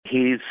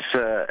He's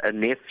a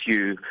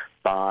nephew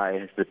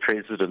by the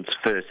president's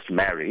first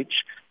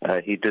marriage.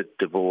 He did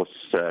divorce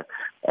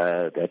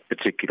that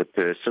particular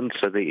person,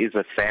 so there is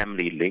a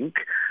family link.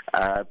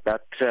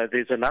 But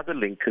there's another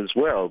link as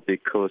well,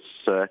 because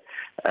Mr.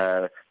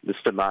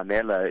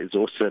 Mamela is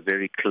also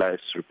very close,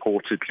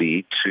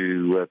 reportedly,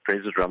 to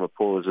President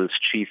Ramaphosa's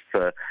chief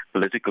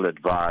political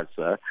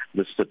advisor,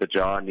 Mr.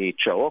 Bajani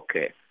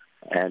Chauke.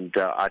 And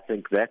I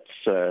think that's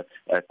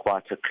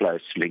quite a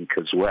close link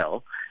as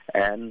well.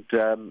 And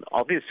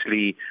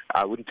obviously,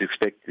 I wouldn't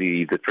expect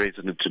the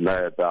president to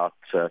know about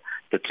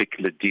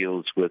particular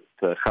deals with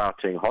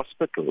Gauteng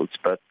hospitals,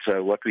 but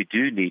what we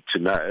do need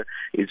to know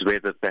is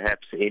whether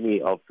perhaps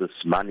any of this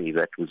money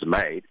that was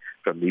made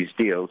from these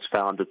deals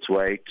found its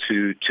way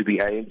to the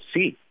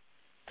ANC.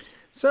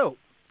 So,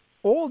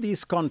 all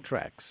these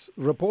contracts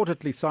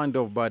reportedly signed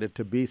off by the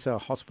Tembisa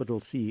Hospital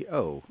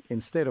CEO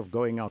instead of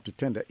going out to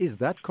tender. Is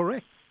that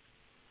correct?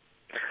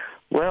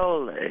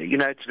 Well,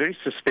 it's very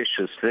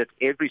suspicious that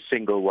every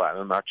single one,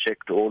 and I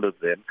checked all of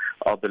them,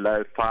 are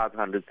below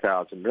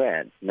 500,000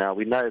 Rand. Now,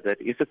 we know that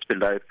if it's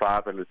below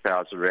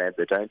 500,000 Rand,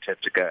 they don't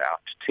have to go out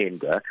to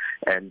tender,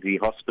 and the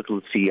hospital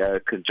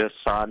CEO can just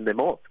sign them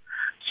off.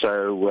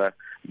 So,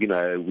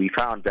 we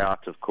found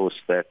out, of course,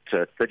 that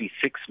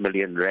 36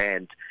 million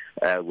Rand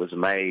was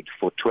made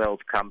for 12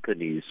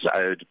 companies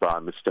owed by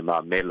Mr.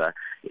 Mamela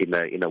in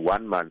a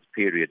 1-month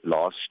period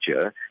last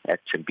year at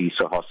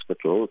Tembisa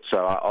Hospital.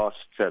 So I asked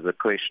the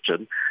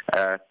question,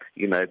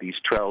 these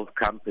 12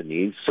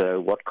 companies,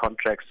 what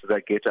contracts do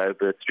they get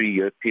over a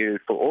 3-year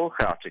period for all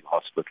Gauteng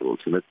hospitals?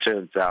 And it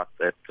turns out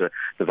that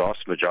the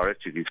vast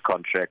majority of these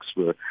contracts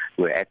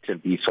were at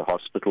Tembisa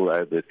Hospital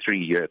over a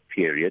 3-year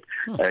period,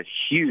 a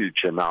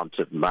huge amount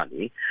of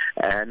money,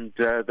 and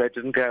they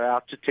didn't go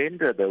out to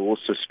tender. They were all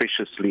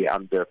suspiciously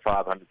under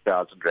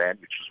 500,000 Rand,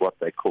 which is what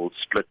they call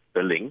split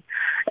billing.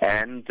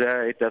 And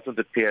it doesn't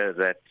appear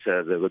that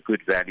they were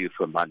good value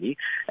for money.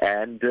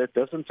 And it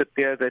doesn't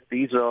appear that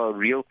these are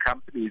real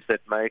companies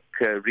that make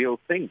real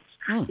things.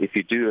 If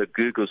you do a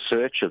Google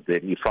search of them,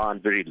 you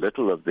find very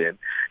little of them.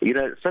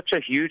 Such a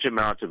huge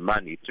amount of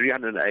money,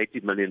 380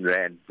 million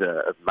Rand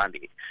of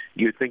money,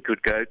 you think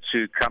would go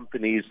to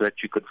companies that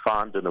you could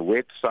find on a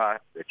website,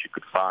 that you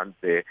could find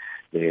their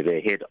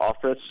head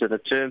office. And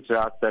it turns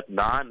out that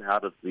 9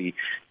 out of the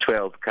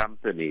 12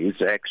 companies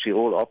actually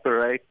all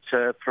operate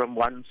from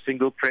one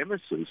single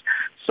premises.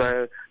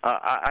 So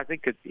I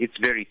think it's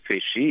very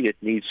fishy. It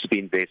needs to be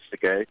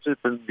investigated.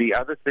 And the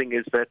other thing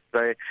is that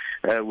they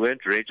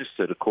weren't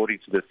registered, according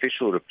to the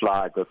official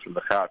reply I got from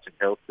the Gauteng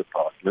Health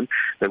Department.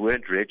 They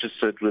weren't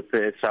registered with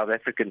the South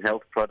African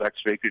Health Products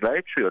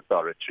Regulatory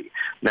Authority.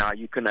 Now,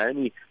 you can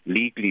only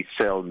legally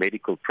sell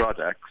medical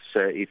products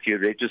if you're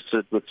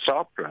registered with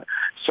SAHPRA.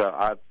 So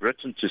I've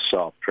written to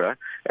SAHPRA,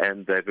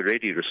 and they've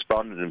already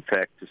responded, in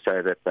fact, to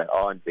say that they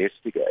are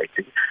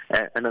investigating.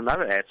 And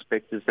another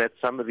aspect is that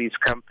some of these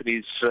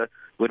companies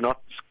were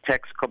not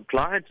tax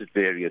compliant at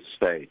various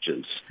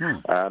stages.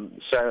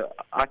 So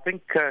I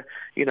think,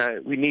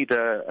 we need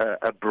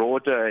a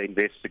broader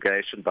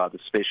investigation by the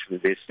Special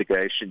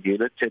Investigation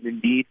Unit. And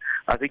indeed,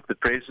 I think the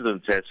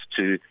President has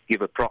to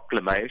give a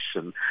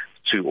proclamation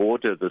to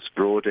order this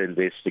broader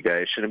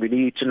investigation. And we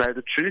need to know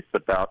the truth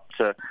about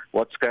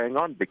what's going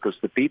on, because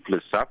the people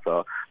who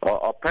suffer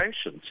are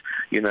patients.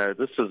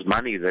 This is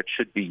money that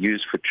should be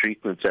used for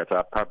treatments at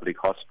our public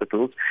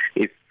hospitals.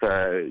 If,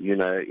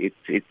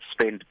 it's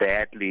spent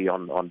badly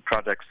on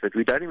products that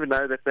we don't even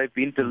know that they've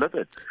been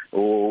delivered,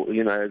 or,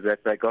 that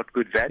they got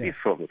good value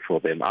for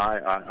them.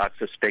 I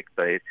suspect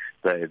they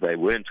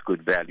weren't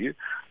good value.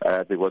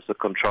 There was a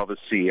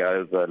controversy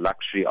over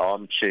luxury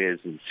armchairs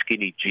and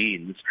skinny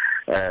jeans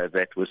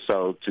that were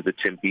sold to the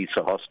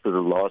Tembisa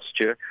Hospital last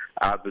year.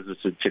 I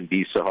visited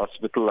Tembisa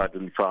Hospital. I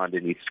didn't find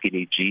any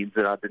skinny jeans,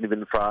 and I didn't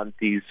even find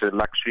these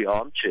luxury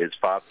armchairs,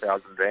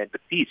 5,000 Rand a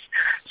piece.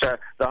 So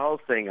the whole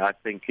thing, I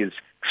think, is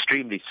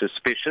extremely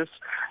suspicious.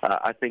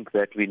 I think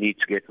that we need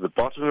to get to the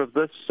bottom of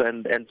this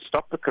and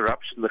stop the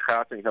corruption in the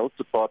Gauteng Health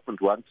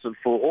Department once and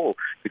for all,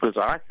 because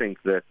I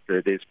think that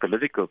there's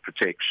political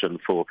protection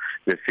for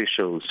the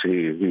officials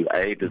who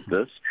aided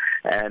this,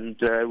 and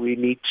we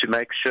need to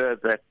make sure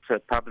that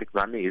public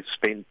money is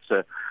spent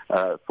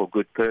for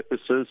good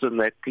purposes, and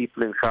that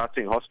people in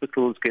Gauteng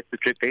hospitals get the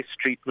best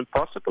treatment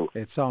possible.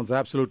 It sounds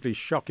absolutely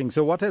shocking.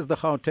 So what has the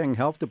Gauteng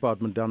Health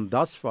Department done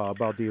thus far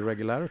about the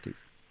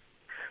irregularities?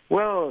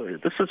 Well,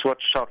 this is what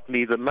shocked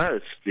me the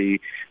most. The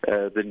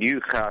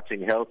new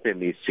Gauteng Health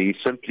MEC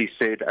simply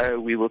said,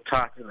 we will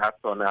tighten up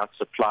on our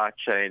supply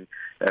chain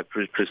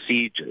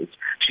procedures.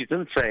 She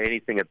didn't say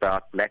anything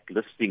about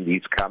blacklisting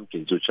these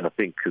companies, which I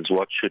think is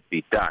what should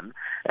be done.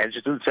 And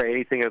she didn't say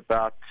anything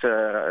about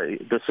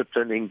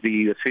disciplining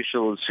the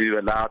officials who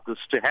allowed this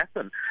to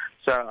happen.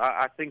 So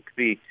I think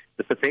the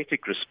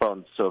pathetic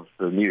response of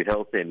the new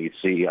health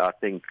MEC, I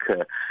think,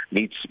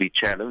 needs to be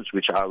challenged,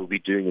 which I will be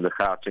doing in the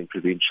Gauteng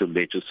Provincial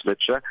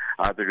Legislature.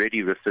 I've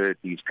already referred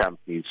these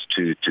companies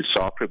to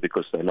SAHPRA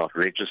because they're not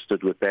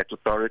registered with that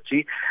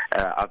authority.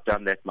 I've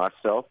done that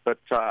myself, but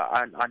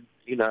I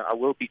I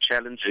will be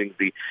challenging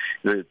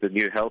the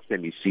new health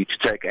MEC to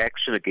take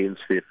action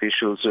against the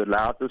officials who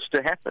allowed this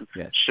to happen.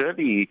 Yes.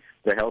 Surely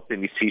the health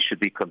MEC should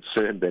be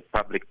concerned that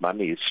public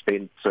money is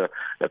spent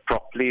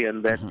properly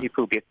and that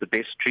people get the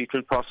best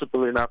treatment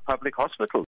possible in our public hospitals.